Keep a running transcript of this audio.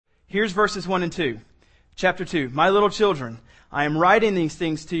Here's verses 1 and 2. Chapter 2. My little children, I am writing these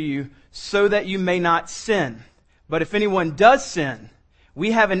things to you so that you may not sin. But if anyone does sin,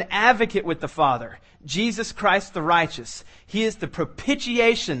 we have an advocate with the Father, Jesus Christ the righteous. He is the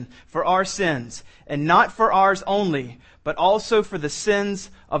propitiation for our sins, and not for ours only, but also for the sins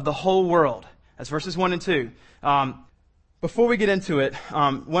of the whole world. That's verses 1 and 2. Before we get into it,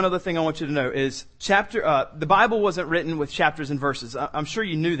 one other thing I want you to know is the Bible wasn't written with chapters and verses. I'm sure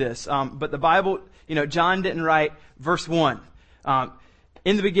you knew this, but the Bible, John didn't write verse 1.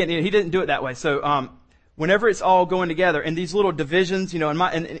 In the beginning, he didn't do it that way. So, whenever it's all going together in these little divisions, and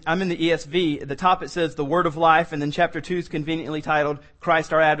I'm in the ESV, at the top it says the word of life, and then chapter 2 is conveniently titled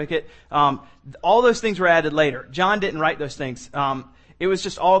Christ our advocate. All those things were added later. John didn't write those things. It was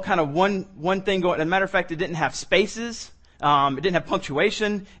just all kind of one thing going. As a matter of fact, it didn't have spaces. It didn't have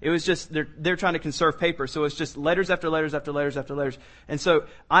punctuation. It was just, they're trying to conserve paper. So it's just letters after letters after letters after letters. And so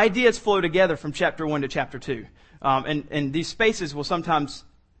ideas flow together from chapter 1 to chapter 2. And these spaces will sometimes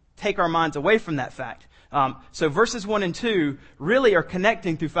take our minds away from that fact. So verses 1 and 2 really are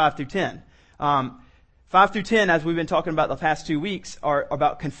connecting through 5 through 10. 5 through 10, as we've been talking about the past 2 weeks, are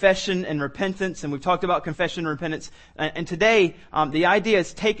about confession and repentance, and we've talked about confession and repentance. And today, the idea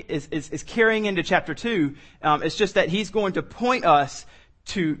is carrying into chapter 2. It's just that he's going to point us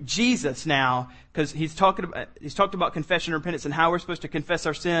to Jesus now, because he's talked about confession and repentance and how we're supposed to confess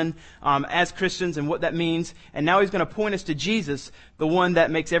our sin as Christians and what that means. And now he's going to point us to Jesus, the one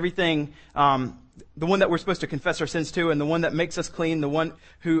that makes everything. The one that we're supposed to confess our sins to, and the one that makes us clean, the one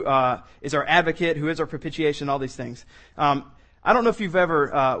who is our advocate, who is our propitiation, all these things. I don't know if you've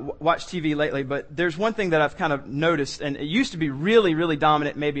ever watched TV lately, but there's one thing that I've kind of noticed, and it used to be really, really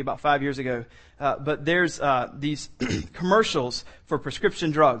dominant maybe about 5 years ago, but there's these commercials for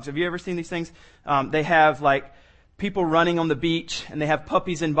prescription drugs. Have you ever seen these things? They have like people running on the beach, and they have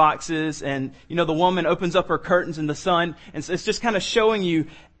puppies in boxes, and the woman opens up her curtains in the sun, and so it's just kind of showing you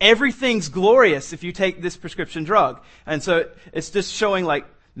everything's glorious if you take this prescription drug. And so it's just showing like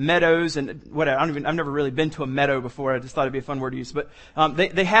meadows and whatever. I've never really been to a meadow before. I just thought it'd be a fun word to use. But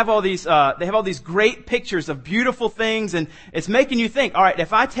they have all these great pictures of beautiful things, and it's making you think, all right,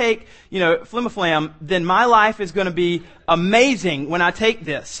 if I take Flimaflam, then my life is going to be amazing when I take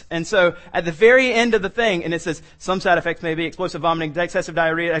this. And so at the very end of the thing, and it says some side effects may be explosive vomiting, excessive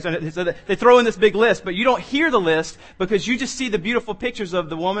diarrhea. So they throw in this big list, but you don't hear the list because you just see the beautiful pictures of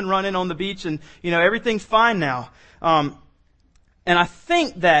the woman running on the beach, and everything's fine now. And I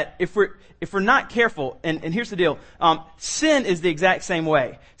think that if we're not careful, and here's the deal, sin is the exact same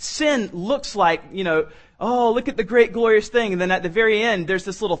way. Sin looks like, oh, look at the great glorious thing. And then at the very end, there's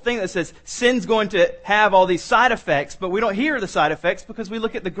this little thing that says sin's going to have all these side effects, but we don't hear the side effects because we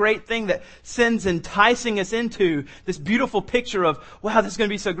look at the great thing that sin's enticing us into, this beautiful picture of, wow, this is going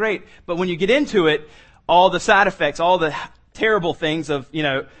to be so great. But when you get into it, all the side effects, all the terrible things of,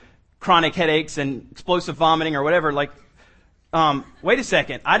 chronic headaches and explosive vomiting or whatever, like, wait a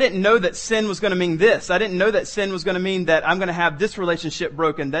second. I didn't know that sin was going to mean this. I didn't know that sin was going to mean that I'm going to have this relationship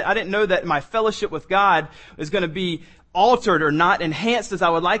broken. I didn't know that my fellowship with God is going to be altered or not enhanced as I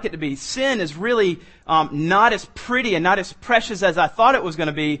would like it to be. Sin is really not as pretty and not as precious as I thought it was going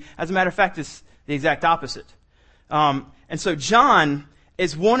to be. As a matter of fact, it's the exact opposite. And so John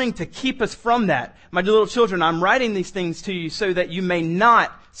is wanting to keep us from that. My dear little children, I'm writing these things to you so that you may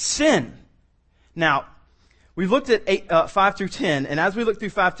not sin. Now, we've looked at 5 through 10, and as we look through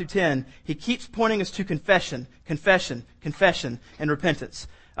 5 through 10, he keeps pointing us to confession, and repentance.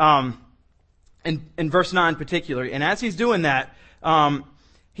 In verse 9 particularly. And as he's doing that,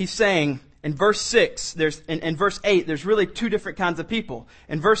 he's saying, in verse 6, in verse 8, there's really two different kinds of people.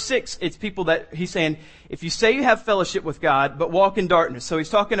 In verse 6, it's people that he's saying, if you say you have fellowship with God, but walk in darkness. So he's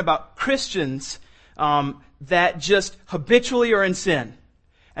talking about Christians that just habitually are in sin.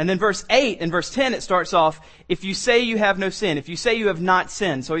 And then verse 8 and verse 10, it starts off, if you say you have no sin, if you say you have not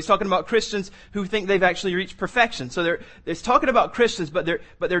sinned. So he's talking about Christians who think they've actually reached perfection. So it's talking about Christians, but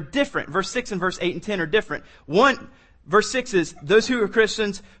they're different. Verse 6 and verse 8 and 10 are different. Verse 6 is those who are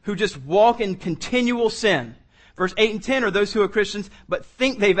Christians who just walk in continual sin. Verse 8 and 10 are those who are Christians but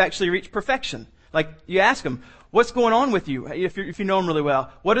think they've actually reached perfection. Like, you ask them, what's going on with you? If you know them really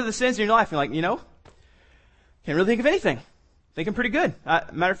well. What are the sins in your life? You're like, can't really think of anything. Thinking pretty good.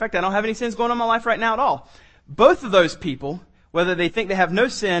 Matter of fact, I don't have any sins going on in my life right now at all. Both of those people, whether they think they have no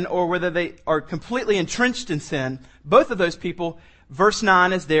sin or whether they are completely entrenched in sin, both of those people, verse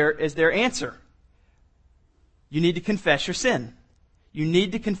 9 is their answer. You need to confess your sin. You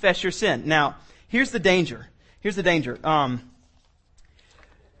need to confess your sin. Now, here's the danger.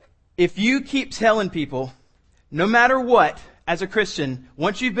 If you keep telling people, no matter what, as a Christian,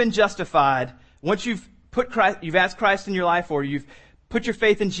 once you've been justified, once you've asked Christ in your life, or you've put your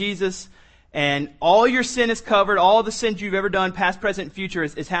faith in Jesus, and all your sin is covered, all the sins you've ever done, past, present, and future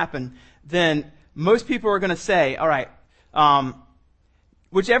is happened, then most people are going to say, all right,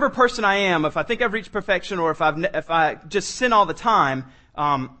 whichever person I am, if I think I've reached perfection, or if I just sin all the time,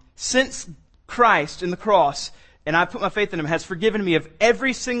 since Christ in the cross, and I put my faith in Him, has forgiven me of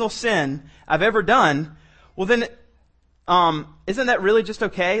every single sin I've ever done, well then, isn't that really just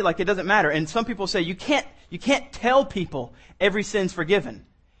okay? Like, it doesn't matter. And some people say you can't tell people every sin's forgiven.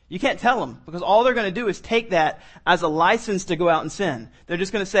 You can't tell them, because all they're going to do is take that as a license to go out and sin. They're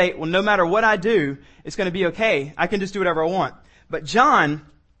just going to say, well, no matter what I do, it's going to be okay. I can just do whatever I want. But John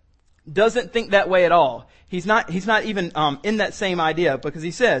doesn't think that way at all. He's not even in that same idea, because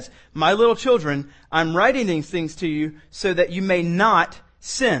he says, my little children, I'm writing these things to you so that you may not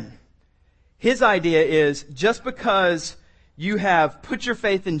sin. His idea is, just because you have put your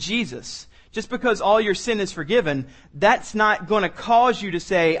faith in Jesus, just because all your sin is forgiven, that's not going to cause you to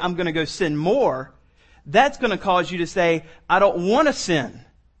say, I'm going to go sin more. That's going to cause you to say, I don't want to sin.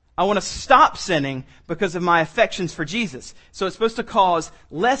 I want to stop sinning because of my affections for Jesus. So it's supposed to cause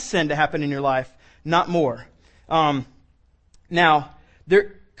less sin to happen in your life, not more. Now,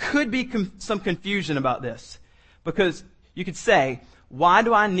 there could be some confusion about this, because you could say, why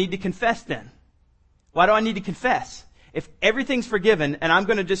do I need to confess then? Why do I need to confess? If everything's forgiven and I'm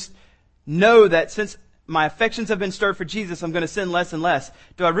going to just know that since my affections have been stirred for Jesus, I'm going to sin less and less,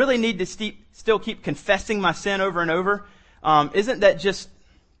 do I really need to still keep confessing my sin over and over? Isn't that just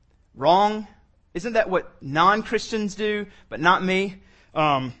wrong? Isn't that what non-Christians do, but not me?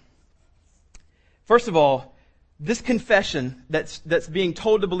 First of all, this confession that's being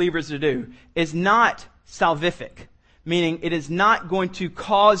told to believers to do is not salvific, meaning it is not going to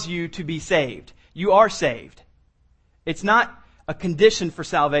cause you to be saved. You are saved. It's not a condition for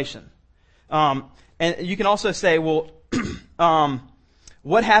salvation. And you can also say, well,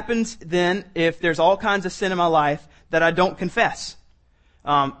 what happens then if there's all kinds of sin in my life that I don't confess?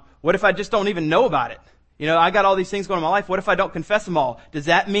 What if I just don't even know about it? You know, I got all these things going on in my life. What if I don't confess them all? Does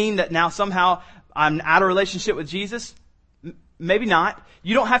that mean that now somehow I'm out of relationship with Jesus? Maybe not.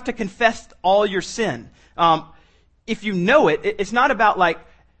 You don't have to confess all your sin. If you know it, it's not about like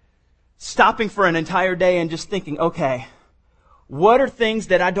stopping for an entire day and just thinking, okay, what are things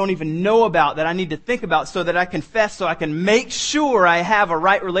that I don't even know about that I need to think about so that I confess, so I can make sure I have a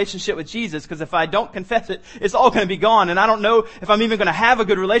right relationship with Jesus? Because if I don't confess it, it's all going to be gone, and I don't know if I'm even going to have a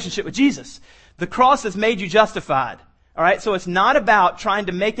good relationship with Jesus. The cross has made you justified. All right, so it's not about trying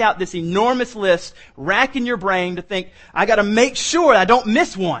to make out this enormous list, racking your brain to think, I got to make sure I don't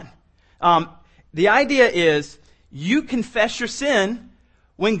miss one. The idea is you confess your sin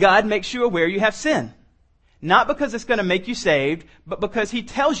when God makes you aware you have sin. Not because it's going to make you saved, but because He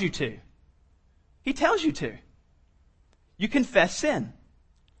tells you to. He tells you to. You confess sin.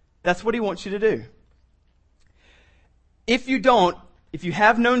 That's what He wants you to do. If you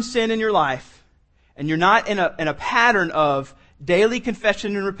have known sin in your life, and you're not in a pattern of daily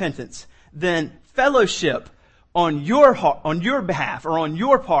confession and repentance, then fellowship on your behalf or on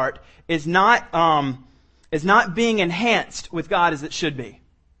your part is not being enhanced with God as it should be.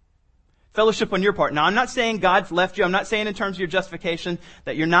 Fellowship on your part. Now, I'm not saying God's left you. I'm not saying in terms of your justification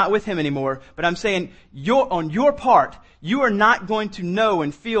that you're not with Him anymore. But I'm saying on your part, you are not going to know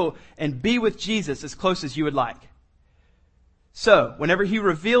and feel and be with Jesus as close as you would like. So, whenever He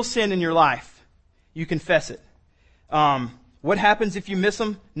reveals sin in your life, you confess it. What happens if you miss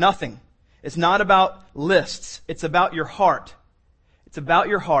Him? Nothing. It's not about lists. It's about your heart. It's about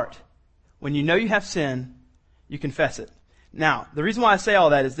your heart. When you know you have sin, you confess it. Now, the reason why I say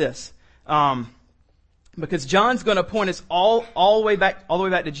all that is this. Because John's going to point us all the way back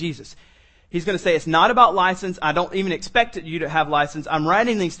to Jesus. He's going to say, it's not about license. I don't even expect you to have license. I'm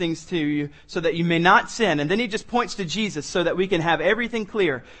writing these things to you so that you may not sin. And then he just points to Jesus so that we can have everything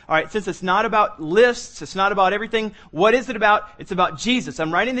clear. All right, since it's not about lists, it's not about everything, what is it about? It's about Jesus.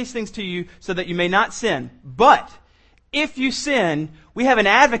 I'm writing these things to you so that you may not sin. But if you sin, we have an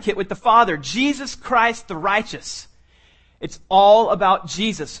advocate with the Father, Jesus Christ the righteous. It's all about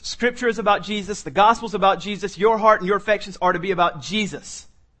Jesus. Scripture is about Jesus. The gospel is about Jesus. Your heart and your affections are to be about Jesus.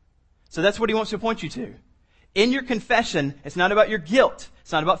 So that's what he wants to point you to. In your confession, it's not about your guilt.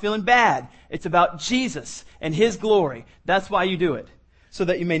 It's not about feeling bad. It's about Jesus and His glory. That's why you do it, so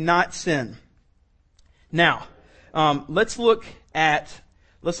that you may not sin. Now, let's look at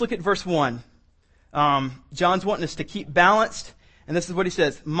verse 1. John's wanting us to keep balanced, and this is what he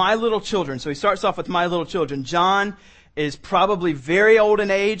says: my little children. So he starts off with my little children. John is probably very old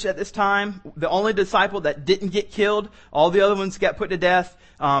in age at this time. The only disciple that didn't get killed. All the other ones got put to death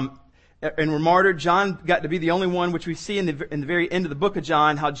and were martyred. John got to be the only one, which we see in the very end of the book of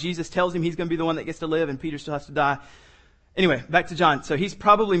John, how Jesus tells him he's going to be the one that gets to live and Peter still has to die. Anyway, back to John. So he's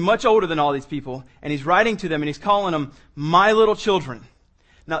probably much older than all these people, and he's writing to them and he's calling them my little children.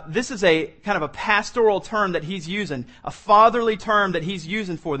 Now, this is a kind of a pastoral term that he's using, a fatherly term that he's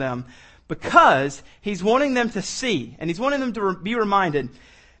using for them, because he's wanting them to see, and he's wanting them to be reminded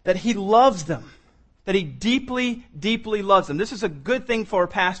that he loves them, that he deeply, deeply loves them. This is a good thing for a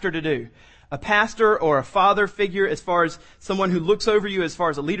pastor to do. A pastor or a father figure, as far as someone who looks over you, as far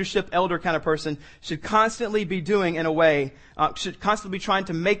as a leadership elder kind of person, should constantly be doing in a way, should constantly be trying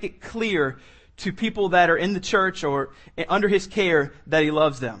to make it clear to people that are in the church or under his care that he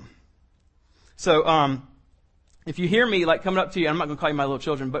loves them. So, if you hear me like coming up to you, I'm not going to call you my little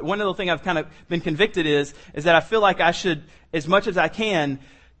children, but one little thing I've kind of been convicted is that I feel like I should, as much as I can,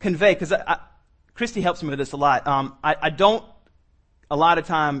 convey, because Christy helps me with this a lot. I don't, a lot of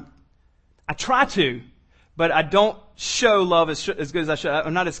time, I try to, but I don't show love as good as I should.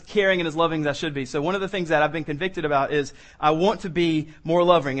 I'm not as caring and as loving as I should be. So one of the things that I've been convicted about is I want to be more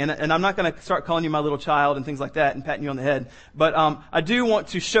loving. And I'm not going to start calling you my little child and things like that and patting you on the head. But I do want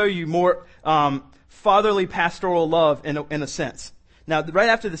to show you more fatherly pastoral love in a sense. Now, right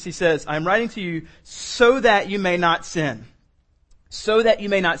after this, he says, I'm writing to you so that you may not sin. So that you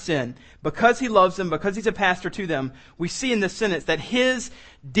may not sin. Because he loves them, because he's a pastor to them, we see in this sentence that his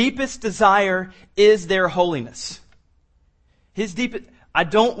deepest desire is their holiness. I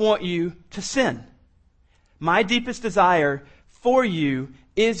don't want you to sin. My deepest desire for you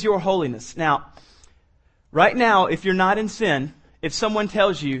is your holiness. Now, right now, if you're not in sin, if someone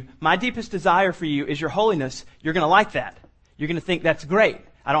tells you, my deepest desire for you is your holiness, you're going to like that. You're going to think that's great.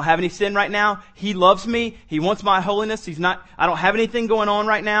 I don't have any sin right now. He loves me. He wants my holiness. I don't have anything going on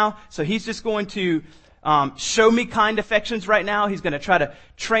right now. So he's just going to show me kind affections right now. He's going to try to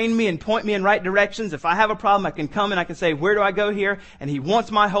train me and point me in right directions. If I have a problem, I can come and I can say, where do I go here? And he wants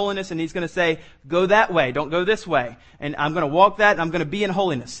my holiness, and he's going to say, go that way. Don't go this way. And I'm going to walk that, and I'm going to be in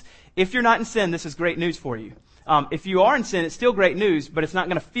holiness. If you're not in sin, this is great news for you. If you are in sin, it's still great news, but it's not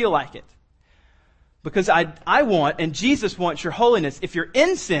going to feel like it. Because I want, and Jesus wants your holiness. If you're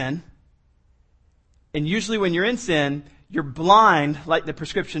in sin, and usually when you're in sin, you're blind like the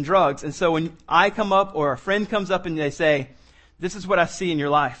prescription drugs. And so when I come up or a friend comes up and they say, this is what I see in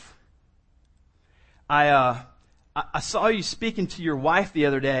your life. I saw you speaking to your wife the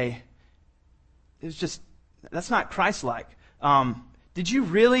other day. It was just, that's not Christ-like. Did you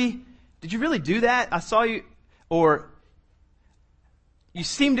really do that? I saw you, or you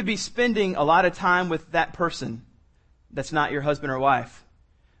seem to be spending a lot of time with that person that's not your husband or wife.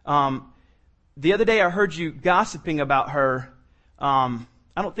 The other day I heard you gossiping about her.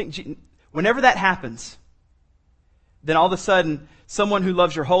 Whenever that happens, then all of a sudden someone who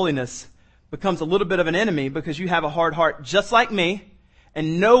loves your holiness becomes a little bit of an enemy because you have a hard heart just like me,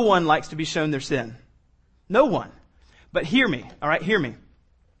 and no one likes to be shown their sin. No one. But hear me, all right? Hear me.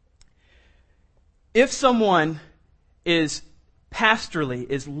 If someone is pastorally,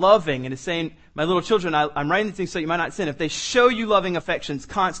 is loving, and is saying, my little children, I'm writing these things so you might not sin. If they show you loving affections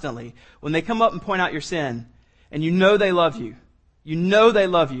constantly, when they come up and point out your sin, and you know they love you,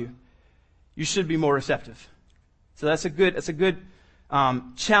 you should be more receptive. So that's a good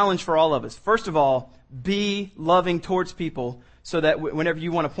challenge for all of us. First of all, be loving towards people so that whenever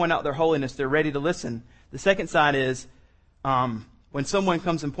you want to point out their holiness, they're ready to listen. The second side is, when someone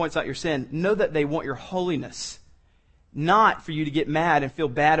comes and points out your sin, know that they want your holiness. Not for you to get mad and feel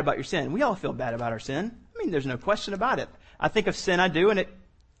bad about your sin. We all feel bad about our sin. I mean, there's no question about it. I think of sin I do, and it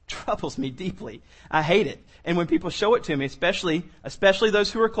troubles me deeply. I hate it. And when people show it to me, especially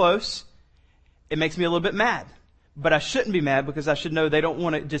those who are close, it makes me a little bit mad. But I shouldn't be mad, because I should know they don't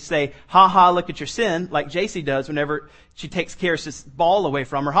want to just say, ha ha, look at your sin, like JC does whenever she takes Karis's ball away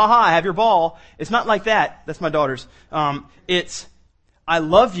from her. Ha ha, I have your ball. It's not like that. That's my daughter's. It's, I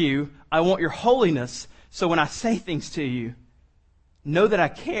love you. I want your holiness. So when I say things to you, know that I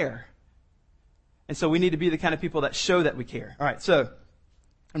care. And so we need to be the kind of people that show that we care. All right, so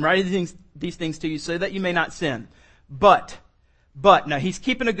I'm writing these things to you so that you may not sin. But, now he's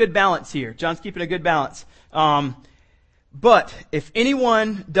keeping a good balance here. John's keeping a good balance. But if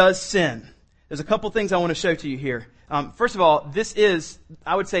anyone does sin, there's a couple things I want to show to you here. First of all, this is,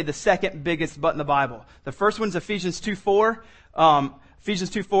 I would say, the second biggest but in the Bible. The first one's Ephesians 2:4.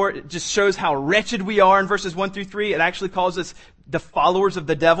 Ephesians 2:4, it just shows how wretched we are in verses 1 through 3. It actually calls us the followers of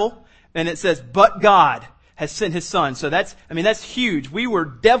the devil. And it says, but God has sent his son. So that's huge. We were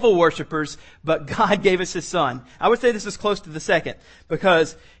devil worshipers, but God gave us his son. I would say this is close to the second,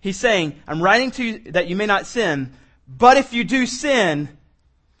 because he's saying, I'm writing to you that you may not sin, but if you do sin,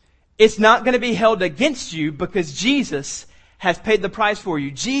 it's not going to be held against you because Jesus has paid the price for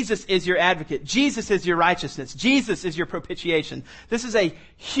you. Jesus is your advocate. Jesus is your righteousness. Jesus is your propitiation. This is a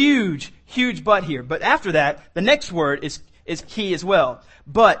huge, huge but here. But after that, the next word is key as well.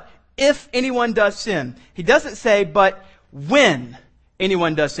 But if anyone does sin, he doesn't say, but when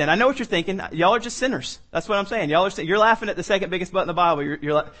anyone does sin. I know what you're thinking. Y'all are just sinners. That's what I'm saying. You're laughing at the second biggest but in the Bible.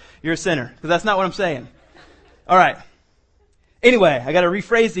 You're a sinner. Because that's not what I'm saying. All right. Anyway, I got to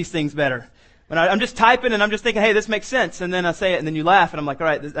rephrase these things better. When I'm just typing and I'm just thinking, hey, this makes sense. And then I say it and then you laugh and I'm like, all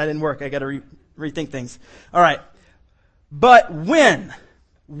right, that didn't work. I got to rethink things. All right. But when,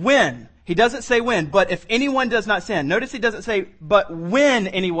 he doesn't say when, but if anyone does not sin. Notice he doesn't say, but when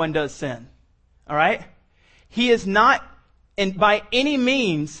anyone does sin. All right. He is not by any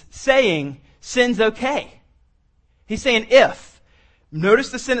means saying sin's okay. He's saying if. Notice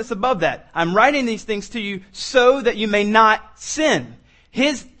the sentence above that. I'm writing these things to you so that you may not sin.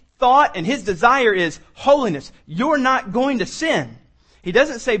 His thought and his desire is holiness. You're not going to sin. He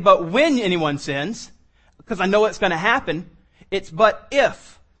doesn't say, but when anyone sins, because I know it's going to happen. It's but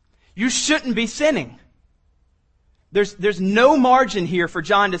if. You shouldn't be sinning. There's no margin here for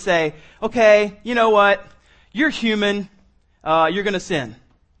John to say, okay, you know what? You're human. You're going to sin.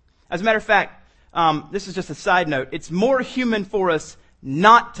 As a matter of fact, this is just a side note. It's more human for us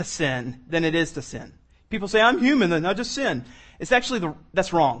not to sin than it is to sin. People say, I'm human, then I'll just sin. It's actually,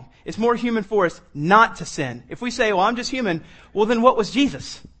 that's wrong. It's more human for us not to sin. If we say, well, I'm just human, well, then what was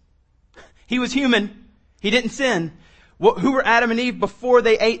Jesus? He was human. He didn't sin. Who were Adam and Eve before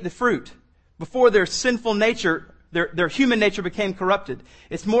they ate the fruit? Before their sinful nature, their human nature became corrupted.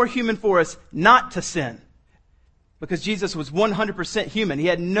 It's more human for us not to sin. Because Jesus was 100% human. He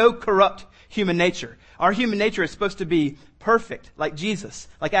had no corrupt human nature. Our human nature is supposed to be perfect, like Jesus,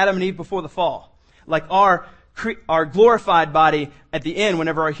 like Adam and Eve before the fall. Like our glorified body at the end,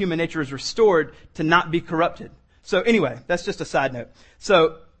 whenever our human nature is restored, to not be corrupted. So anyway, that's just a side note.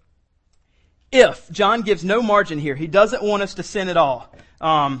 So, if, John gives no margin here. He doesn't want us to sin at all.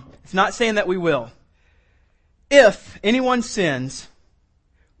 It's not saying that we will. If anyone sins,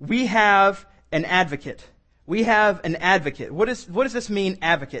 we have an advocate. We have an advocate. What does this mean,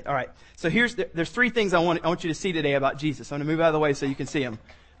 advocate? All right. So there's three things I want you to see today about Jesus. I'm going to move out of the way so you can see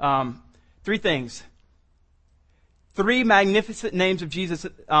them. Three things. Three magnificent names of Jesus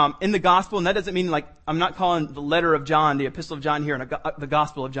in the gospel, and that doesn't mean like I'm not calling the letter of John, the epistle of John here, and the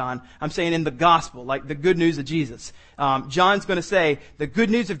gospel of John. I'm saying in the gospel, like the good news of Jesus. John's going to say the good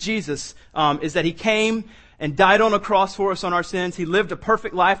news of Jesus is that he came and died on a cross for us on our sins. He lived a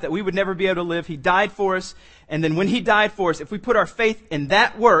perfect life that we would never be able to live. He died for us, and then when he died for us, if we put our faith in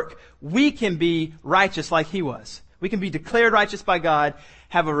that work, we can be righteous like he was. We can be declared righteous by God,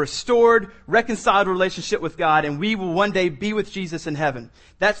 have a restored, reconciled relationship with God, and we will one day be with Jesus in heaven.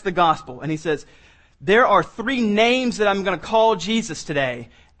 That's the gospel. And he says, there are three names that I'm going to call Jesus today.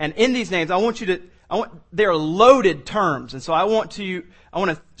 And in these names, they're loaded terms. And so I want to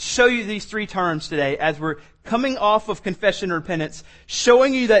show you these three terms today as we're coming off of confession and repentance,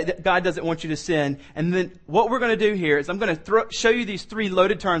 showing you that God doesn't want you to sin. And then what we're going to do here is I'm going to show you these three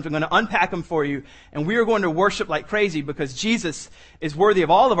loaded terms. I'm going to unpack them for you. And we are going to worship like crazy because Jesus is worthy of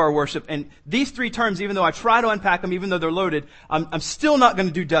all of our worship. And these three terms, even though I try to unpack them, even though they're loaded, I'm still not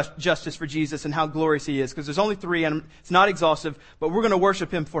going to do justice for Jesus and how glorious he is because there's only three and it's not exhaustive, but we're going to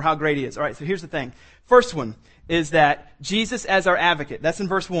worship him for how great he is. All right, so here's the thing. First one is that Jesus as our advocate. That's in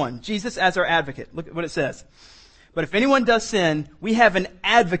verse 1. Jesus as our advocate. Look at what it says. But if anyone does sin, we have an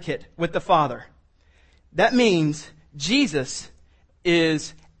advocate with the Father. That means Jesus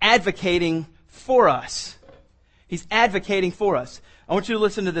is advocating for us. He's advocating for us. I want you to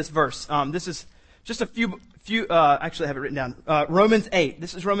listen to this verse. This is just a few, actually I have it written down. Romans 8.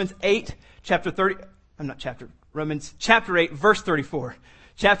 This is Romans 8, Romans chapter 8, verse 34.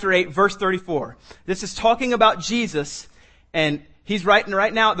 Chapter 8, verse 34. This is talking about Jesus, and he's writing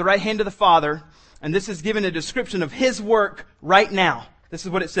right now at the right hand of the Father, and this is given a description of his work right now. This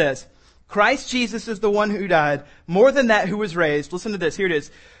is what it says. Christ Jesus is the one who died, more than that who was raised. Listen to this, here it is.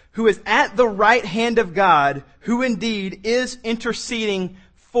 Who is at the right hand of God, who indeed is interceding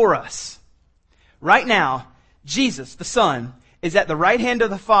for us. Right now, Jesus, the Son, is at the right hand of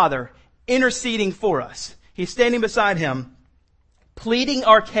the Father, interceding for us. He's standing beside him, pleading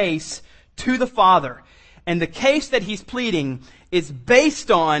our case to the Father. And the case that he's pleading is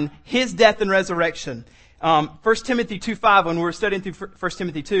based on his death and resurrection. 1 Timothy 2:5, when we were studying through 1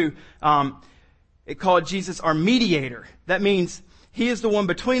 Timothy 2, it called Jesus our mediator. That means he is the one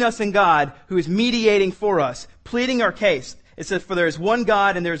between us and God who is mediating for us, pleading our case. It says, for there is one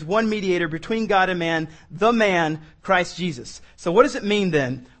God and there is one mediator between God and man, the man, Christ Jesus. So what does it mean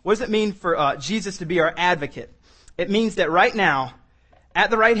then? What does it mean for Jesus to be our advocate? It means that right now, at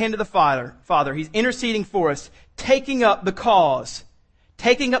the right hand of the Father, he's interceding for us, taking up the cause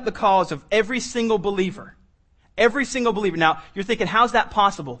of every single believer. Every single believer. Now, you're thinking, how's that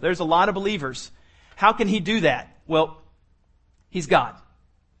possible? There's a lot of believers. How can he do that? Well, he's God.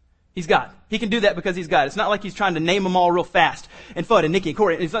 He's God. He can do that because he's God. It's not like he's trying to name them all real fast. And Fudd and Nikki and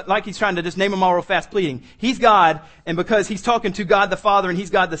Corey. It's not like he's trying to just name them all real fast pleading. He's God, and because he's talking to God the Father and he's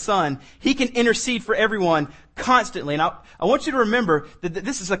God the Son, he can intercede for everyone constantly. And I want you to remember that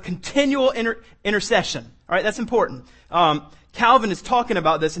this is a continual intercession. All right, that's important. Calvin is talking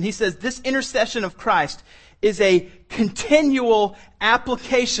about this, and he says this intercession of Christ is a continual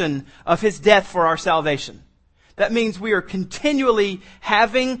application of his death for our salvation. That means we are continually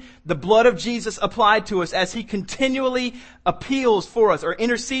having the blood of Jesus applied to us as he continually appeals for us or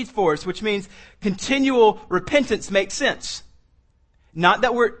intercedes for us, which means continual repentance makes sense. Not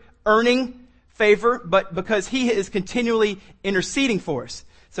that we're earning favor, but because he is continually interceding for us.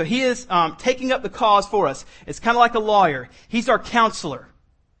 So he is taking up the cause for us. It's kind of like a lawyer. He's our counselor.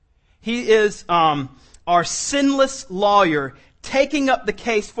 He is our sinless lawyer, taking up the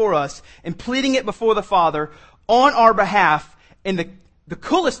case for us and pleading it before the Father on our behalf. And the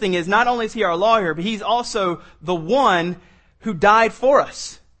coolest thing is, not only is he our lawyer, but he's also the one who died for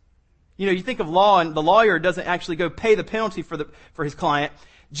us. You know, you think of law, and the lawyer doesn't actually go pay the penalty for his client.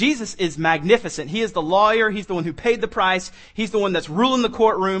 Jesus is magnificent. He is the lawyer. He's the one who paid the price. He's the one that's ruling the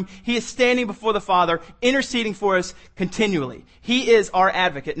courtroom. He is standing before the Father, interceding for us continually. He is our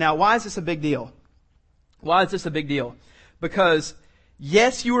advocate. Now, why is this a big deal? Why is this a big deal? Because,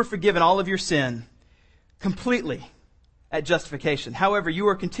 yes, you were forgiven all of your sin completely at justification. However, you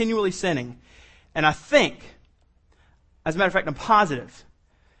are continually sinning. And I think, as a matter of fact, I'm positive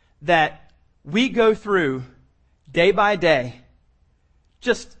that we go through day by day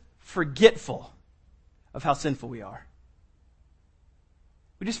just forgetful of how sinful we are.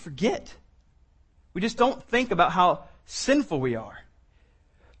 We just forget. We just don't think about how sinful we are.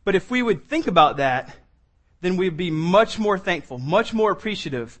 But if we would think about that, then we'd be much more thankful, much more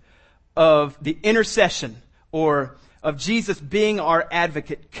appreciative of the intercession or of Jesus being our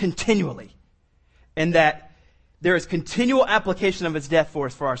advocate continually. And that there is continual application of his death for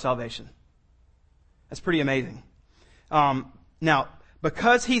us for our salvation. That's pretty amazing. Now,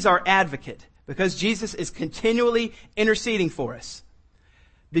 because he's our advocate, because Jesus is continually interceding for us,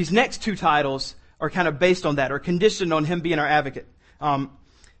 these next two titles are kind of based on that, or conditioned on him being our advocate.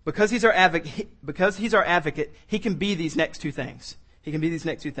 Because he's our advocate, he can be these next two things. He can be these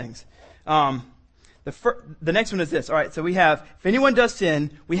next two things. The next one is this. All right, so we have, if anyone does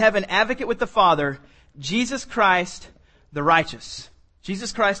sin, we have an advocate with the Father, Jesus Christ the righteous.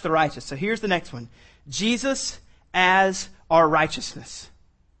 Jesus Christ the righteous. So here's the next one. Jesus as our righteousness.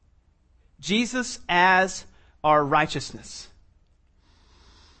 Jesus as our righteousness.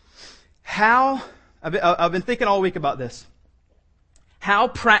 How, I've been thinking all week about this. How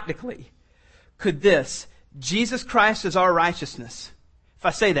practically could this, Jesus Christ is our righteousness, if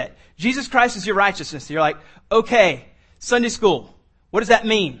I say that, Jesus Christ is your righteousness, you're like, okay, Sunday school, what does that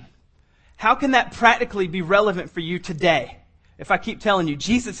mean? How can that practically be relevant for you today? If I keep telling you,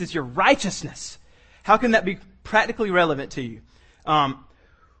 Jesus is your righteousness, how can that be practically relevant to you?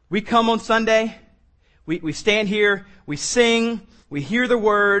 We come on Sunday, we stand here, we sing, we hear the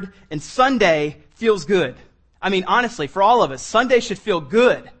word, and Sunday feels good. I mean, honestly, for all of us, Sunday should feel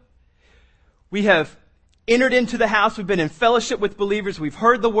good. We have entered into the house. We've been in fellowship with believers. We've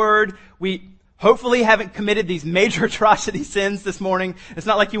heard the word. We hopefully haven't committed these major atrocity sins this morning. It's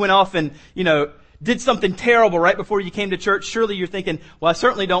not like you went off and, did something terrible right before you came to church. Surely you're thinking, well, I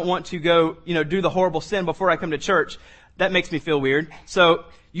certainly don't want to go, do the horrible sin before I come to church. That makes me feel weird. So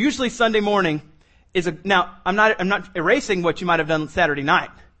usually Sunday morning now I'm not erasing what you might have done Saturday night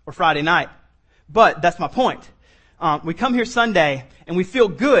or Friday night. But that's my point. We come here Sunday and we feel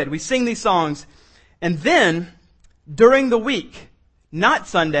good. We sing these songs. And then during the week, not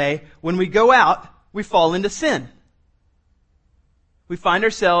Sunday, when we go out, we fall into sin. We find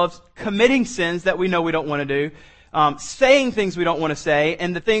ourselves committing sins that we know we don't want to do, saying things we don't want to say,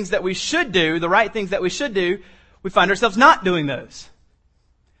 and the things that we should do, the right things that we should do, we find ourselves not doing those.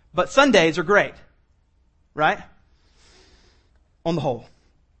 But Sundays are great, right? On the whole.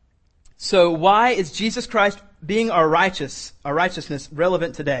 So why is Jesus Christ being our righteousness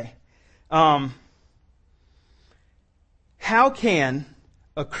relevant today? How can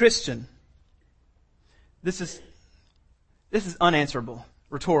a Christian this is unanswerable,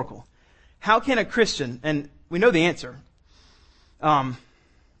 rhetorical. How can a Christian, and we know the answer, how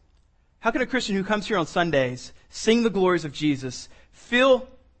can a Christian who comes here on Sundays sing the glories of Jesus, feel,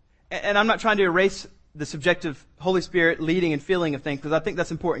 and I'm not trying to erase the subjective Holy Spirit leading and feeling of things, because I think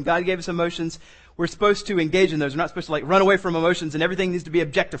that's important. God gave us emotions. We're supposed to engage in those. We're not supposed to run away from emotions, and everything needs to be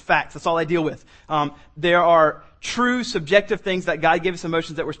objective facts. That's all I deal with. There are true subjective things that God gave us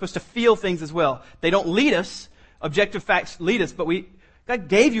emotions that we're supposed to feel things as well. They don't lead us. Objective facts lead us, but God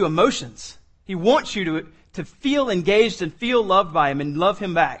gave you emotions. He wants you to feel engaged and feel loved by Him and love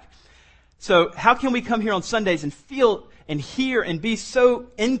Him back. So how can we come here on Sundays and feel and hear and be so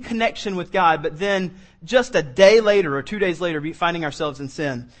in connection with God, but then just a day later or 2 days later be finding ourselves in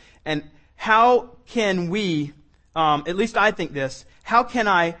sin? And how can we, at least I think this, how can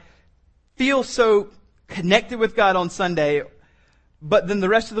I feel so connected with God on Sunday, but then the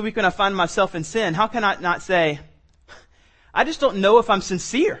rest of the week when I find myself in sin, how can I not say, I just don't know if I'm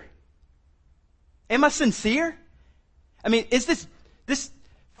sincere? Am I sincere? I mean, is this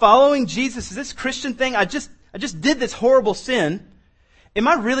following Jesus, is this Christian thing, I just did this horrible sin. Am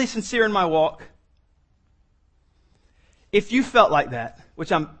I really sincere in my walk? If you felt like that,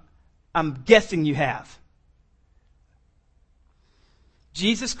 which I'm guessing you have,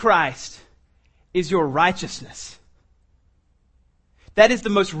 Jesus Christ is your righteousness. That is the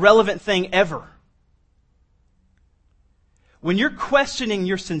most relevant thing ever. When you're questioning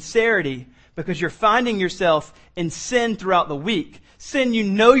your sincerity because you're finding yourself in sin throughout the week, sin you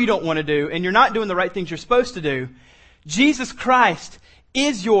know you don't want to do, and you're not doing the right things you're supposed to do, Jesus Christ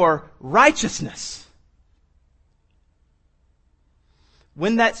is your righteousness.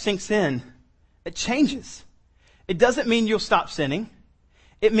 When that sinks in, it changes. It doesn't mean you'll stop sinning.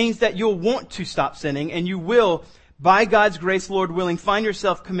 It means that you'll want to stop sinning, and you will, by God's grace, Lord willing, find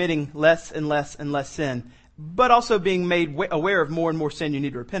yourself committing less and less and less sin, but also being made aware of more and more sin you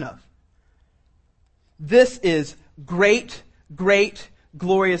need to repent of. This is great,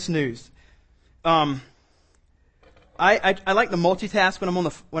 glorious news. I like to multitask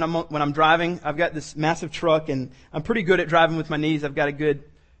when I'm driving. I've got this massive truck, and I'm pretty good at driving with my knees. I've got a good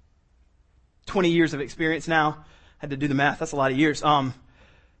 20 years of experience now. I had to do the math. That's a lot of years.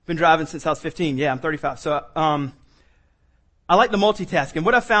 Been driving since I was 15. Yeah, I'm 35. So I like to multitask, and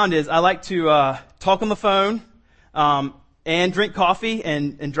what I found is I like to talk on the phone. And drink coffee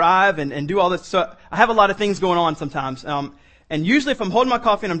and drive and do all this. So I have a lot of things going on sometimes. And usually if I'm holding my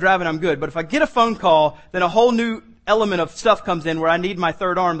coffee and I'm driving, I'm good. But if I get a phone call, then a whole new element of stuff comes in where I need my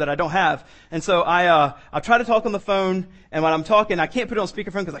third arm that I don't have. And so I try to talk on the phone, and when I'm talking, I can't put it on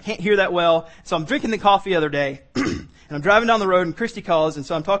speakerphone because I can't hear that well. So I'm drinking the coffee the other day, and I'm driving down the road, and Christy calls, and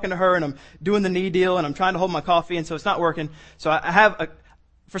so I'm talking to her, and I'm doing the knee deal, and I'm trying to hold my coffee, and so it's not working. So I have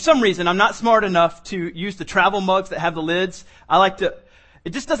for some reason, I'm not smart enough to use the travel mugs that have the lids. It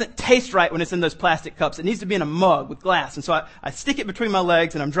just doesn't taste right when it's in those plastic cups. It needs to be in a mug with glass. And so I stick it between my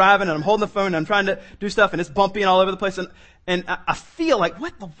legs, and I'm driving, and I'm holding the phone, and I'm trying to do stuff, and it's bumpy and all over the place. And I feel like,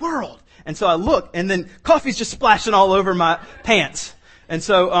 what in the world? And so I look, and then coffee's just splashing all over my pants. And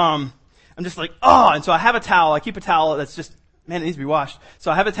so I'm just like, oh. And so I have a towel. I keep a towel that's just, man, it needs to be washed.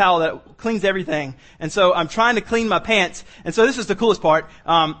 So I have a towel that cleans everything. And so I'm trying to clean my pants. And so this is the coolest part.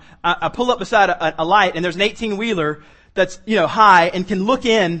 I pull up beside a light, and there's an 18-wheeler that's, high and can look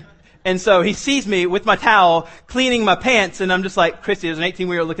in. And so he sees me with my towel cleaning my pants. And I'm just like, Christy, there's an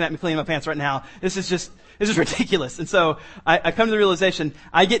 18-wheeler looking at me cleaning my pants right now. This is ridiculous. And so I come to the realization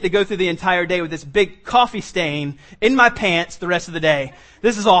I get to go through the entire day with this big coffee stain in my pants the rest of the day.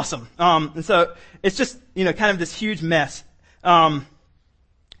 This is awesome. And so it's just, kind of this huge mess.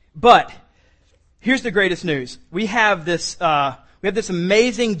 But here's the greatest news. We have this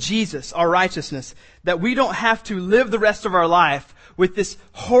amazing Jesus, our righteousness, that we don't have to live the rest of our life with this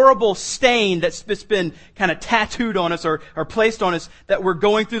horrible stain that's been kind of tattooed on us or placed on us that we're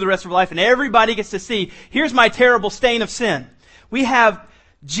going through the rest of our life, and everybody gets to see, here's my terrible stain of sin. We have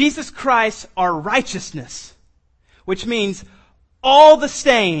Jesus Christ, our righteousness, which means all the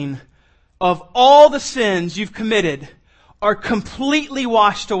stain of all the sins you've committed are completely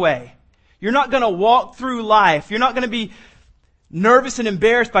washed away. You're not going to walk through life. You're not going to be nervous and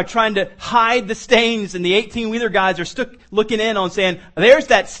embarrassed by trying to hide the stains, and the 18-wheeler guys are stuck looking in on saying, there's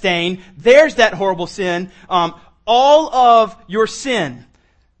that stain, there's that horrible sin. All of your sin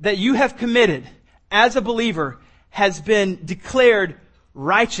that you have committed as a believer has been declared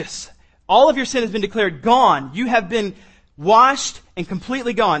righteous. All of your sin has been declared gone. You have been washed and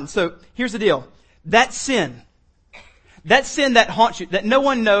completely gone. So here's the deal. That sin that haunts you, that no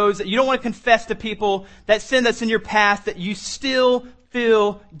one knows, that you don't want to confess to people, that sin that's in your past that you still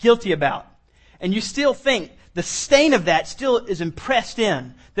feel guilty about. and you still think the stain of that still is impressed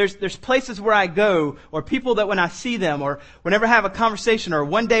in. There's places where I go, or people that when I see them, or whenever I have a conversation, or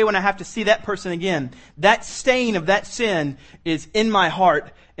one day when I have to see that person again, that stain of that sin is in my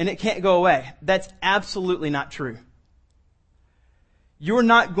heart, and it can't go away. That's absolutely not true. You're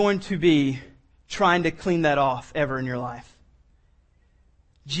not going to be trying to clean that off ever in your life.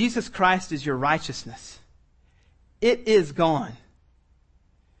 Jesus Christ is your righteousness. It is gone.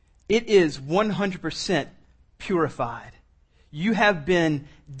 It is 100% purified. You have been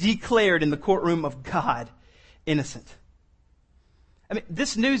declared in the courtroom of God innocent. I mean,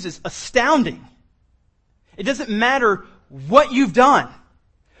 this news is astounding. It doesn't matter what you've done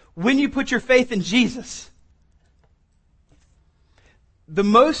when you put your faith in Jesus. The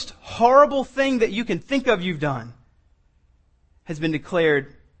most horrible thing that you can think of you've done has been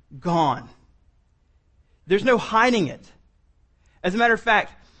declared gone. There's no hiding it. As a matter of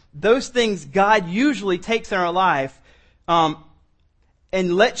fact, those things God usually takes in our life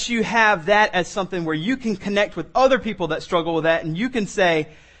and lets you have that as something where you can connect with other people that struggle with that, and you can say,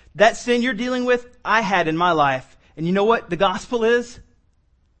 that sin you're dealing with, I had in my life. And you know what the gospel is?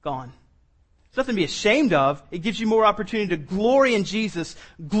 Gone. It's nothing to be ashamed of. It gives you more opportunity to glory in Jesus,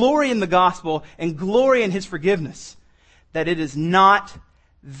 glory in the gospel, and glory in His forgiveness. That it is not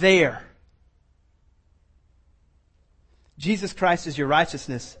there. Jesus Christ is your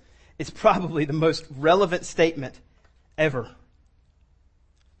righteousness. It's probably the most relevant statement ever.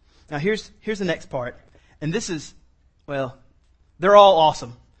 Now here's the next part. And this is, well, they're all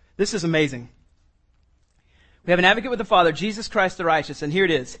awesome. This is amazing. We have an advocate with the Father, Jesus Christ the righteous, and here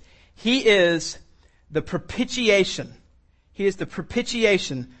it is. He is the propitiation. He is the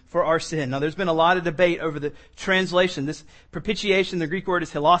propitiation for our sin. Now there's been a lot of debate over the translation. This propitiation, the Greek word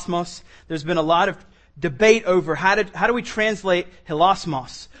is hilasmos. There's been a lot of debate over how do we translate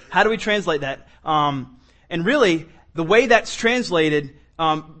hilasmos? How do we translate that? And really, the way that's translated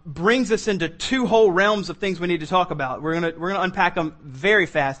brings us into two whole realms of things we need to talk about. We're gonna unpack them very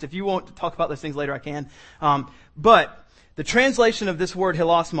fast. If you want to talk about those things later, I can. But the translation of this word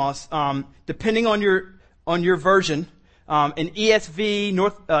hilasmos, depending on your version, in ESV,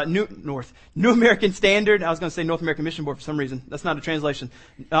 New American Standard, I was going to say North American Mission Board for some reason. That's not a translation.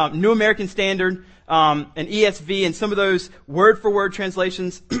 New American Standard, and ESV, and some of those word-for-word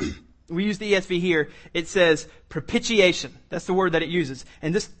translations, we use the ESV here. It says propitiation. That's the word that it uses.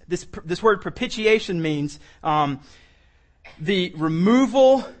 And this word propitiation means the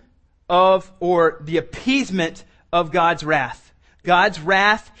removal of, or the appeasement of God's wrath. God's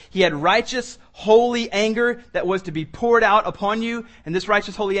wrath, He had righteous, holy anger that was to be poured out upon you, and this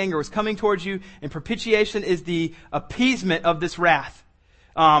righteous, holy anger was coming towards you, and propitiation is the appeasement of this wrath.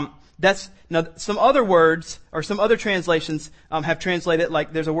 Now some other words, or some other translations, have translated,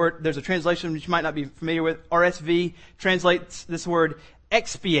 like there's a translation which you might not be familiar with, RSV translates this word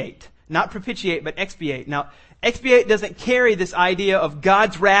expiate. Not propitiate, but expiate. Now, expiate doesn't carry this idea of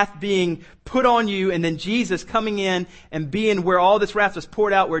God's wrath being put on you and then Jesus coming in and being where all this wrath was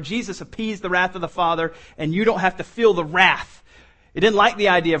poured out, where Jesus appeased the wrath of the Father and you don't have to feel the wrath. It didn't like the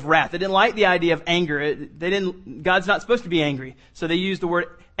idea of wrath. It didn't like the idea of anger. God's not supposed to be angry. So they used the word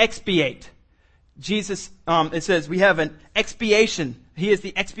expiate. Jesus, it says we have an expiation. He is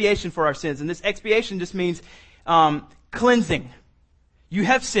the expiation for our sins. And this expiation just means cleansing. You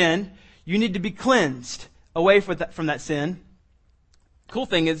have sinned. You need to be cleansed away from that sin. Cool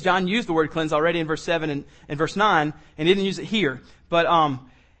thing is John used the word cleanse already in verse 7 and verse 9, and he didn't use it here. But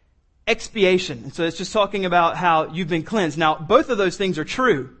expiation. And so it's just talking about how you've been cleansed. Now, both of those things are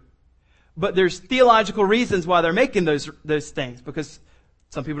true, but there's theological reasons why they're making those things, because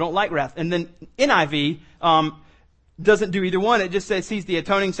some people don't like wrath. And then NIV doesn't do either one. It just says He's the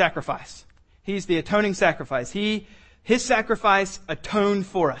atoning sacrifice. He's the atoning sacrifice. His sacrifice atoned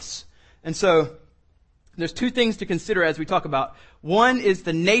for us. And so there's two things to consider as we talk about. One is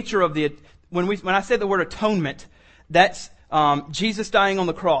the nature of when I say the word atonement, that's Jesus dying on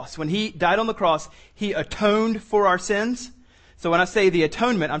the cross. When He died on the cross, He atoned for our sins. So when I say the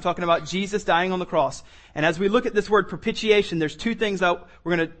atonement, I'm talking about Jesus dying on the cross. And as we look at this word propitiation, there's two things that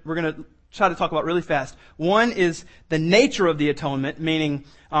we're gonna try to talk about really fast. One is the nature of the atonement, meaning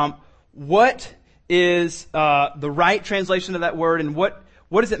what is the right translation of that word, and what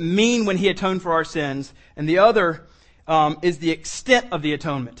does it mean when He atoned for our sins? And the other is the extent of the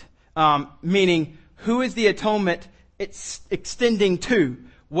atonement, meaning who is the atonement it's extending to?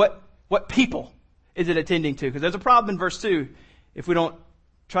 What people is it attending to? Because there's a problem in verse 2 if we don't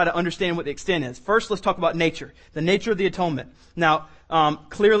try to understand what the extent is. First, let's talk about nature, the nature of the atonement. Now,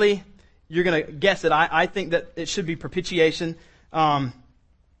 clearly, you're going to guess it. I think that it should be propitiation.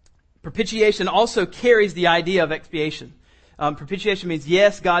 propitiation also carries the idea of expiation. Propitiation means,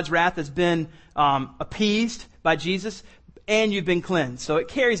 yes, God's wrath has been appeased by Jesus, and you've been cleansed. So it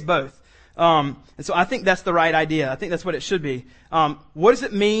carries both. And so I think that's the right idea. I think that's what it should be. What does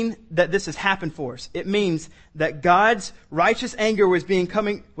it mean that this has happened for us? It means that God's righteous anger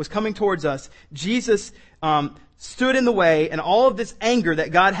was coming towards us. Jesus stood in the way, and all of this anger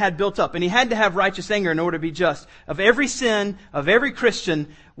that God had built up, and he had to have righteous anger in order to be just, of every sin, of every Christian,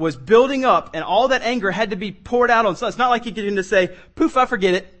 was building up, and all that anger had to be poured out on. So it's not like he could just say, poof, I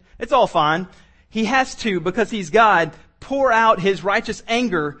forget it. It's all fine. He has to, because he's God, pour out his righteous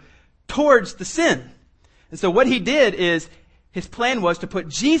anger towards the sin. And so what he did is, his plan was to put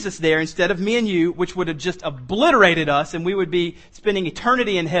Jesus there instead of me and you, which would have just obliterated us, and we would be spending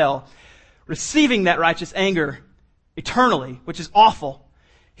eternity in hell, receiving that righteous anger eternally, which is awful.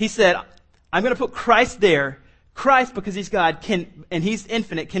 He said, I'm going to put Christ there. Christ, because he's God, and he's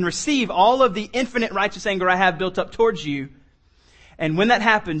infinite, can receive all of the infinite righteous anger I have built up towards you. And when that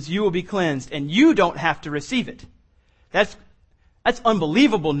happens, you will be cleansed, and you don't have to receive it. That's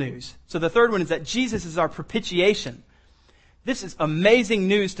unbelievable news. So the third one is that Jesus is our propitiation. This is amazing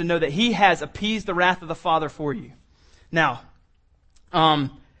news to know that he has appeased the wrath of the Father for you. Now,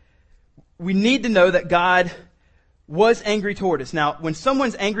 we need to know that God was angry toward us. Now, when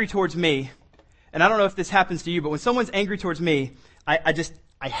someone's angry towards me, and I don't know if this happens to you, but when someone's angry towards me,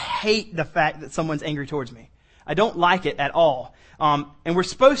 I hate the fact that someone's angry towards me. I don't like it at all. And we're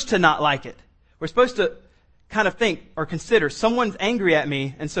supposed to not like it. We're supposed to kind of think or consider someone's angry at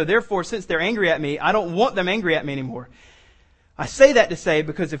me, and so therefore, since they're angry at me, I don't want them angry at me anymore. I say that to say,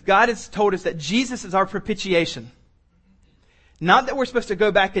 because if God has told us that Jesus is our propitiation, not that we're supposed to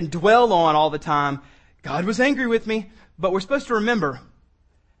go back and dwell on all the time, God was angry with me, but we're supposed to remember,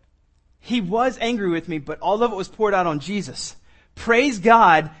 he was angry with me, but all of it was poured out on Jesus. Praise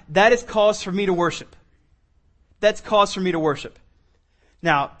God, that is cause for me to worship. That's cause for me to worship.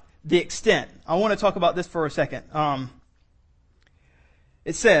 Now, the extent. I want to talk about this for a second.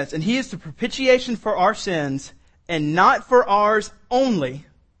 It says, and he is the propitiation for our sins, and not for ours only,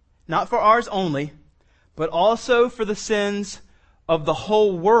 but also for the sins of the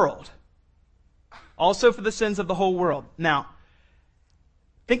whole world. Also for the sins of the whole world. Now,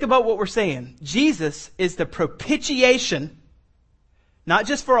 think about what we're saying. Jesus is the propitiation, not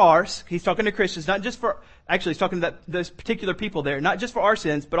just for ours. He's talking to Christians, not just for, actually he's talking to those particular people there, not just for our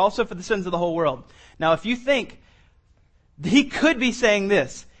sins, but also for the sins of the whole world. Now, if you think, he could be saying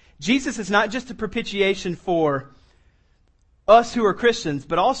this. Jesus is not just a propitiation for us who are Christians,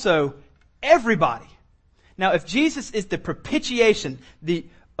 but also everybody. Now, if Jesus is the propitiation, the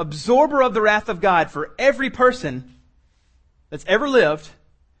absorber of the wrath of God for every person that's ever lived,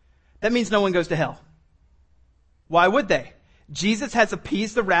 that means no one goes to hell. Why would they? Jesus has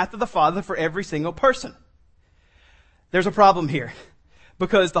appeased the wrath of the Father for every single person. There's a problem here,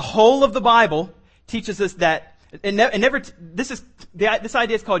 because the whole of the Bible teaches us that, this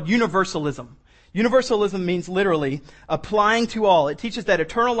idea is called universalism. Universalism means literally applying to all. It teaches that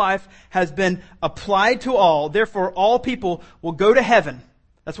eternal life has been applied to all. Therefore, all people will go to heaven.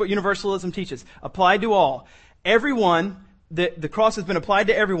 That's what universalism teaches. Applied to all. Everyone, the cross has been applied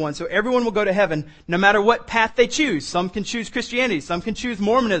to everyone, so everyone will go to heaven no matter what path they choose. Some can choose Christianity, some can choose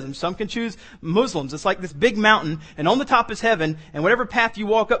Mormonism, some can choose Muslims. It's like this big mountain, and on the top is heaven, and whatever path you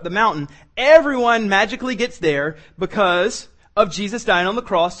walk up the mountain, everyone magically gets there because of Jesus dying on the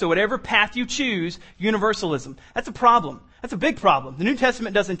cross. So whatever path you choose, universalism. That's a problem. That's a big problem. The New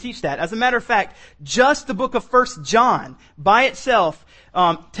Testament doesn't teach that. As a matter of fact, just the book of 1 John by itself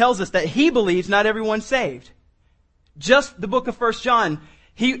tells us that he believes not everyone's saved. Just the book of 1 John,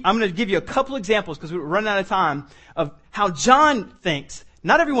 I'm going to give you a couple examples because we're running out of time of how John thinks.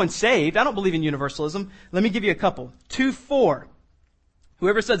 Not everyone's saved. I don't believe in universalism. Let me give you a couple. 2:4.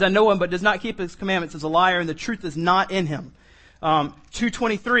 Whoever says I know him but does not keep his commandments is a liar, and the truth is not in him.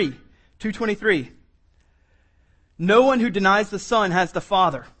 2:23. No one who denies the Son has the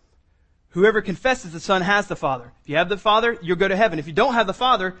Father. Whoever confesses the Son has the Father. If you have the Father, you'll go to heaven. If you don't have the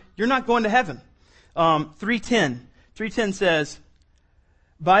Father, you're not going to heaven. 3:10. 3:10 says,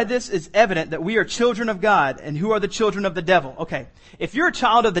 by this is evident that we are children of God, and who are the children of the devil. Okay, if you're a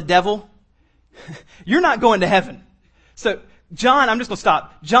child of the devil, you're not going to heaven. So John, I'm just going to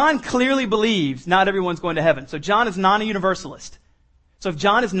stop. John clearly believes not everyone's going to heaven. So John is not a universalist. So if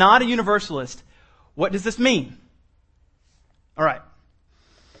John is not a universalist, what does this mean? All right.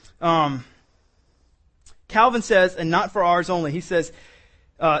 Calvin says, and not for ours only. He says,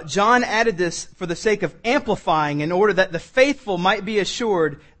 John added this for the sake of amplifying, in order that the faithful might be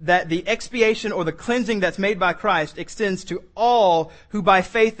assured that the expiation or the cleansing that's made by Christ extends to all who by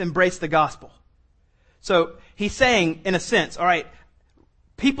faith embrace the gospel. So he's saying, in a sense, all right,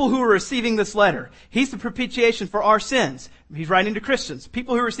 people who are receiving this letter, he's the propitiation for our sins. He's writing to Christians.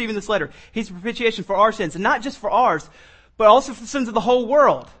 People who are receiving this letter, he's the propitiation for our sins, and not just for ours, but also for the sins of the whole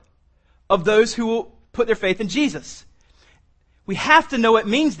world, of those who will put their faith in Jesus. We have to know it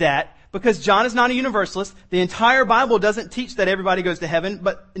means that, because John is not a universalist. The entire Bible doesn't teach that everybody goes to heaven,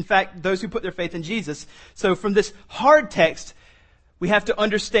 but in fact, those who put their faith in Jesus. So from this hard text, we have to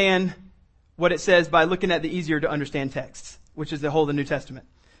understand what it says by looking at the easier to understand texts, which is the whole of the New Testament.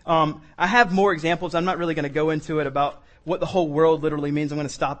 I have more examples. I'm not really going to go into it about what the whole world literally means. I'm going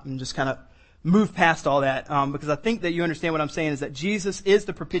to stop and just kind of move past all that, because I think that you understand what I'm saying is that Jesus is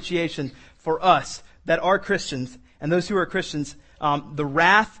the propitiation for us that are Christians, and those who are Christians. The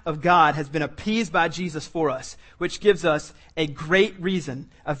wrath of God has been appeased by Jesus for us, which gives us a great reason,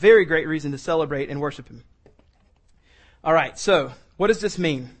 a very great reason to celebrate and worship Him. All right, so what does this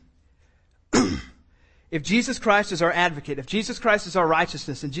mean? If Jesus Christ is our advocate, if Jesus Christ is our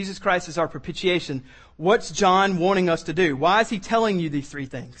righteousness, and Jesus Christ is our propitiation, what's John wanting us to do? Why is he telling you these three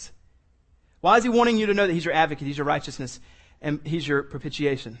things? Why is he wanting you to know that he's your advocate, he's your righteousness, and he's your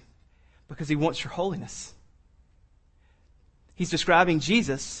propitiation? Because he wants your holiness. He's describing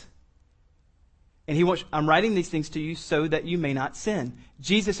Jesus, and he wants, I'm writing these things to you so that you may not sin.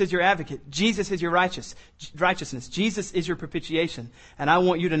 Jesus is your advocate. Jesus is your righteousness. Jesus is your propitiation, and I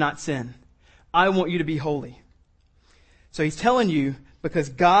want you to not sin. I want you to be holy. So he's telling you because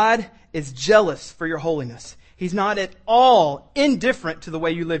God is jealous for your holiness. He's not at all indifferent to the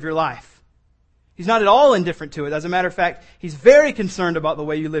way you live your life. He's not at all indifferent to it. As a matter of fact, he's very concerned about the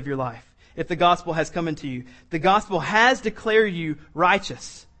way you live your life. If the gospel has come into you, the gospel has declared you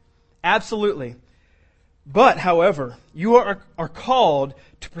righteous. Absolutely. But, however, you are called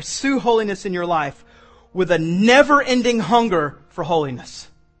to pursue holiness in your life with a never-ending hunger for holiness.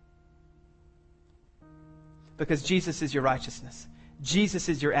 Because Jesus is your righteousness. Jesus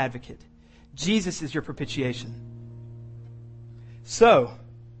is your advocate. Jesus is your propitiation. So,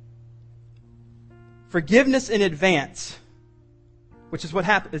 forgiveness in advance, which is what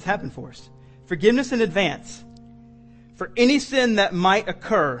has happened for us. Forgiveness in advance for any sin that might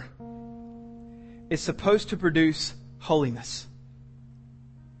occur is supposed to produce holiness.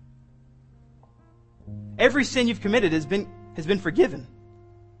 Every sin you've committed has been forgiven.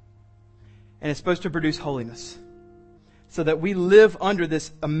 And it's supposed to produce holiness. So that we live under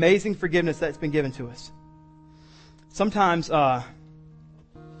this amazing forgiveness that's been given to us. Sometimes when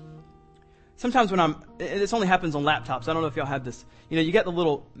this only happens on laptops. I don't know if y'all have this. You know, you get the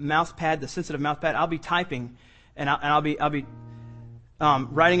little mouse pad, the sensitive mouse pad. I'll be typing, and I'll be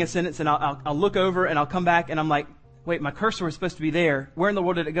writing a sentence, and I'll look over, and I'll come back, and I'm like, wait, my cursor was supposed to be there. Where in the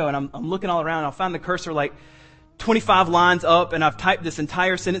world did it go? And I'm looking all around, and I'll find the cursor like 25 lines up, and I've typed this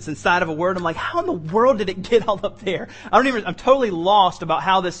entire sentence inside of a word. I'm like, how in the world did it get all up there? I'm totally lost about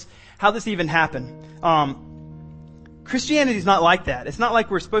how this even happened. Christianity is not like that. It's not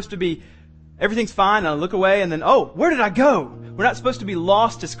like we're supposed to be, everything's fine, and I look away, and then, oh, where did I go? We're not supposed to be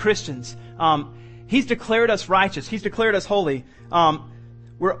lost as Christians. He's declared us righteous. He's declared us holy.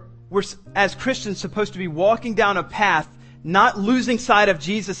 We're as Christians supposed to be walking down a path, not losing sight of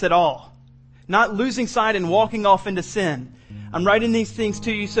Jesus at all. Not losing sight and walking off into sin. I'm writing these things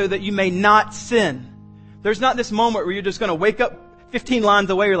to you so that you may not sin. There's not this moment where you're just going to wake up 15 lines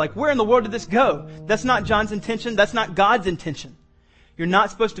away. You're like, where in the world did this go? That's not John's intention. That's not God's intention. You're not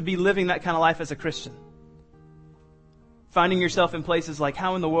supposed to be living that kind of life as a Christian. Finding yourself in places like,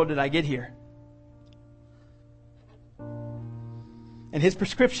 how in the world did I get here? And his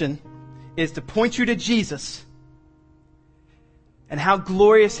prescription is to point you to Jesus and how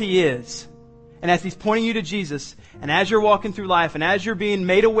glorious he is. And as he's pointing you to Jesus, and as you're walking through life, and as you're being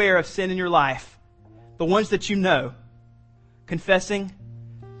made aware of sin in your life, the ones that you know, confessing,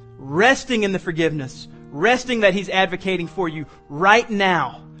 resting in the forgiveness, resting that he's advocating for you right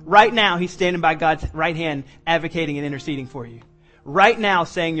now. Right now, he's standing by God's right hand, advocating and interceding for you. Right now,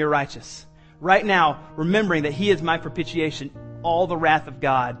 saying you're righteous. Right now, remembering that he is my propitiation. All the wrath of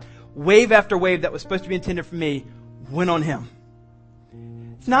God, wave after wave that was supposed to be intended for me, went on him.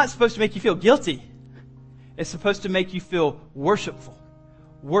 It's not supposed to make you feel guilty. It's supposed to make you feel worshipful,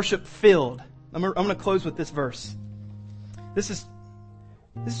 worship-filled. I'm going to close with this verse. This is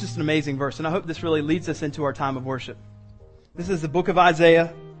just an amazing verse, and I hope this really leads us into our time of worship. This is the book of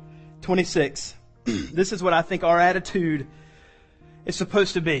Isaiah 26. This is what I think our attitude is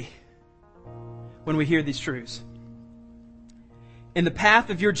supposed to be when we hear these truths. In the path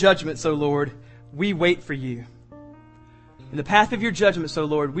of your judgments, O Lord, we wait for you. In the path of your judgments, O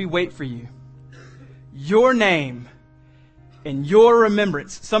Lord, we wait for you. Your name and your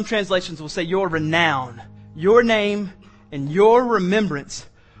remembrance. Some translations will say your renown. Your name and your remembrance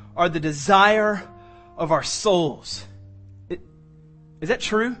are the desire of our souls. Is that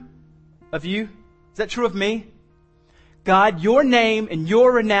true of you? Is that true of me? God, your name and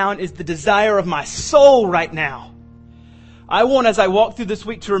your renown is the desire of my soul right now. I want, as I walk through this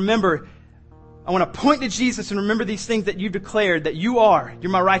week, to remember, I want to point to Jesus and remember these things that you declared that you are.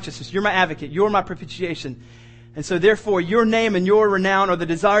 You're my righteousness. You're my advocate. You're my propitiation. And so therefore, your name and your renown are the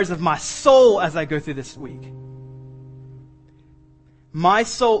desires of my soul as I go through this week. My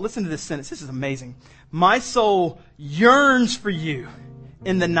soul, listen to this sentence. This is amazing. My soul yearns for you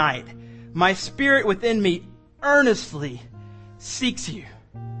in the night. My spirit within me earnestly seeks you.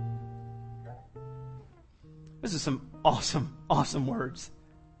 This is some awesome, awesome words.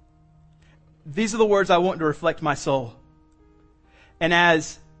 These are the words I want to reflect my soul. And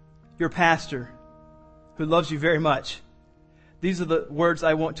as your pastor, who loves you very much, these are the words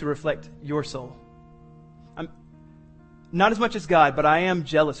I want to reflect your soul. I'm not as much as God, but I am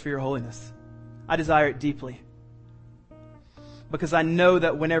jealous for your holiness. I desire it deeply. Because I know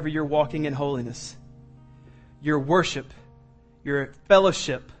that whenever you're walking in holiness, your worship, your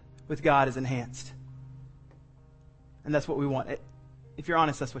fellowship with God is enhanced. And that's what we want. If you're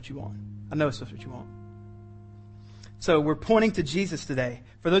honest, that's what you want. I know that's what you want. So we're pointing to Jesus today.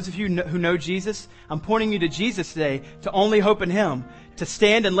 For those of you who know Jesus, I'm pointing you to Jesus today to only hope in Him. To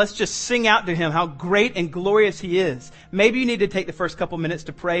stand and let's just sing out to Him how great and glorious He is. Maybe you need to take the first couple minutes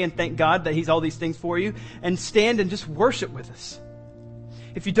to pray and thank God that He's all these things for you. And stand and just worship with us.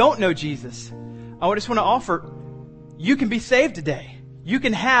 If you don't know Jesus, I just want to offer, you can be saved today. You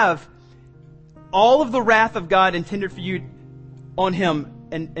can have all of the wrath of God intended for you on Him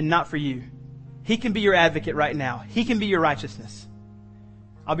and not for you. He can be your advocate right now. He can be your righteousness.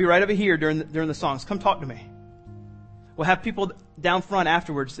 I'll be right over here during the songs. Come talk to me. We'll have people down front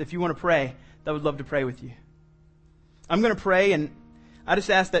afterwards. If you want to pray, that would love to pray with you. I'm going to pray, and I just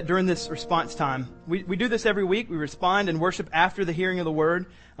ask that during this response time, we do this every week. We respond and worship after the hearing of the word.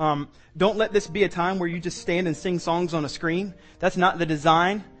 Don't let this be a time where you just stand and sing songs on a screen. That's not the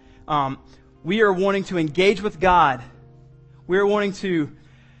design. We are wanting to engage with God. We are wanting to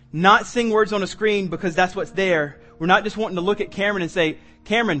not sing words on a screen because that's what's there. We're not just wanting to look at Cameron and say,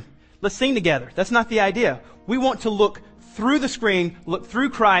 Cameron, let's sing together. That's not the idea. We want to look through the screen, look through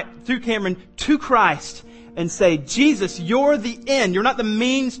Cameron to Christ and say, Jesus, you're the end. You're not the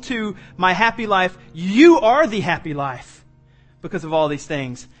means to my happy life. You are the happy life because of all these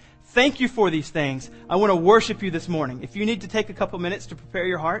things. Thank you for these things. I want to worship you this morning. If you need to take a couple minutes to prepare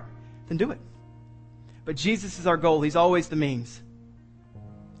your heart, then do it. But Jesus is our goal. He's always the means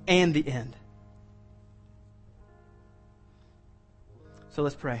and the end. So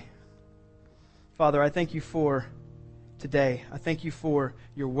let's pray. Father, I thank you for today. I thank you for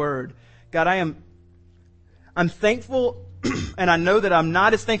your word. God, I'm thankful, and I know that I'm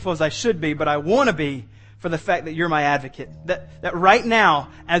not as thankful as I should be, but I want to be for the fact that you're my advocate. That right now,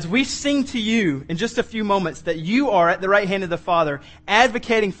 as we sing to you in just a few moments, that you are at the right hand of the Father,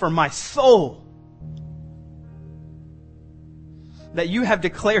 advocating for my soul. That you have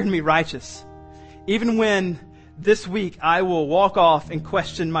declared me righteous. Even when this week I will walk off and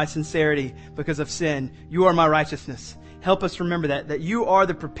question my sincerity because of sin, you are my righteousness. Help us remember that you are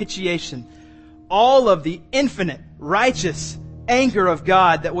the propitiation. All of the infinite, righteous anger of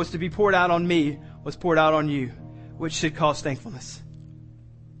God that was to be poured out on me was poured out on you, which should cause thankfulness.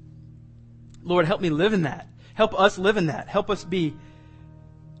 Lord, help me live in that. Help us live in that. Help us be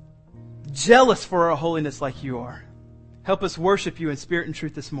jealous for our holiness like you are. Help us worship you in spirit and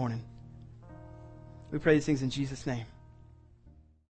truth this morning. We pray these things in Jesus' name.